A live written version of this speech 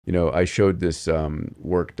You know, I showed this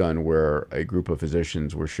work done where a group of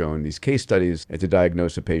physicians were shown these case studies to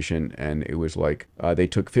diagnose a patient, and it was like they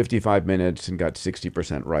took 55 minutes and got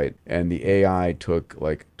 60% right, and the AI took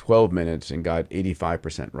like 12 minutes and got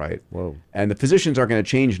 85% right. Whoa. And the physicians aren't going to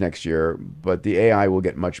change next year, but the AI will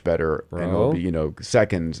get much better, Bro. and it'll be, you know,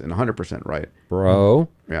 seconds and 100% right. Bro.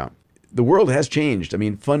 Yeah. The world has changed. I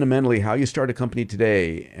mean, fundamentally, how you start a company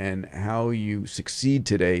today and how you succeed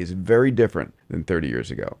today is very different than 30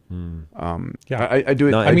 years ago. Yeah. I do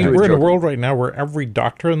it. No, I mean, do it we're in a jokingly. world right now where every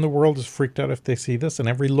doctor in the world is freaked out if they see this, and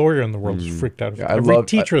every lawyer in the world is freaked out. Yeah, Every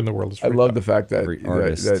teacher in the world is I freaked love out. the fact that, Every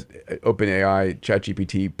artist. that OpenAI,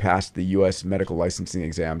 ChatGPT passed the U.S. medical licensing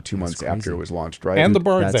exam 2 months after crazy. it was launched, right? And the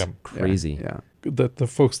bar That's exam. crazy. Yeah. That the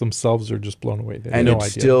folks themselves are just blown away. They have And no it's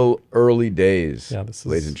idea. still early days, Yeah, this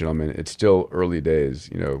ladies is- and gentlemen. It's still early days.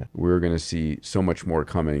 You know, we're going to see so much more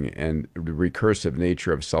coming, and the recursive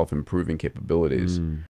nature of self-improving capabilities